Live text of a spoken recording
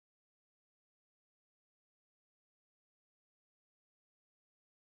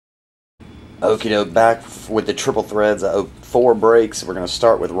Okie doke, back with the triple threads. 4 breaks. We're going to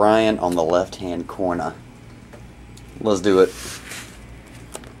start with Ryan on the left-hand corner. Let's do it.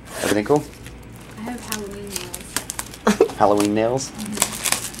 Everything cool? I have Halloween nails. Halloween nails? Mm-hmm.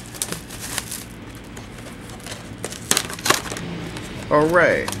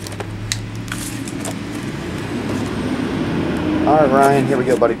 Alright. Alright, Ryan, here we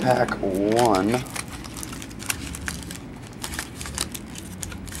go, buddy. Pack 1.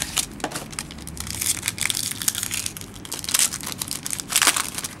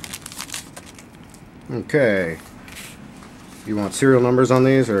 Okay. You want serial numbers on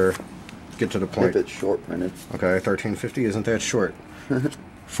these, or get to the point? A bit short printed. Okay, 1350 isn't that short.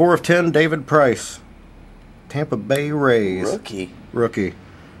 4 of 10, David Price. Tampa Bay Rays. Rookie. He's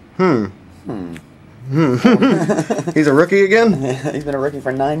a rookie again? He's been a rookie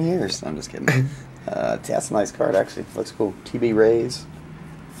for 9 years. I'm just kidding. That's a nice card, actually. Looks cool. TB Rays.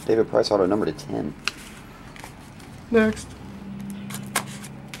 David Price auto number to 10. Next.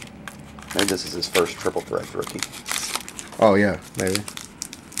 Maybe this is his first triple thread rookie. Oh, yeah, maybe.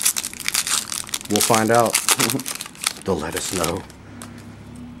 We'll find out. They'll let us know.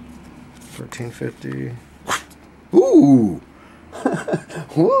 1350. Ooh!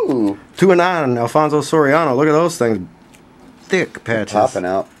 Woo! 2 of 9, Alfonso Soriano. Look at those things. Thick patches. Popping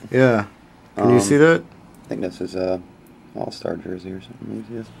out. Yeah. Can you see that? I think this is a All-Star jersey or something.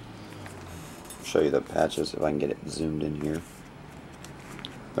 Yes. I'll show you the patches if I can get it zoomed in here.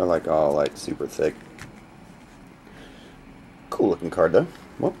 They're like all like super thick. Cool looking card though.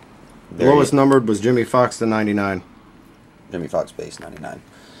 Well, lowest numbered was Jimmy Fox to 99. Jimmy Fox base 99.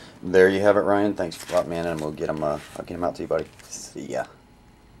 There you have it, Ryan. Thanks for a lot, man, and we'll get him. I'll get him out to you, buddy. See ya.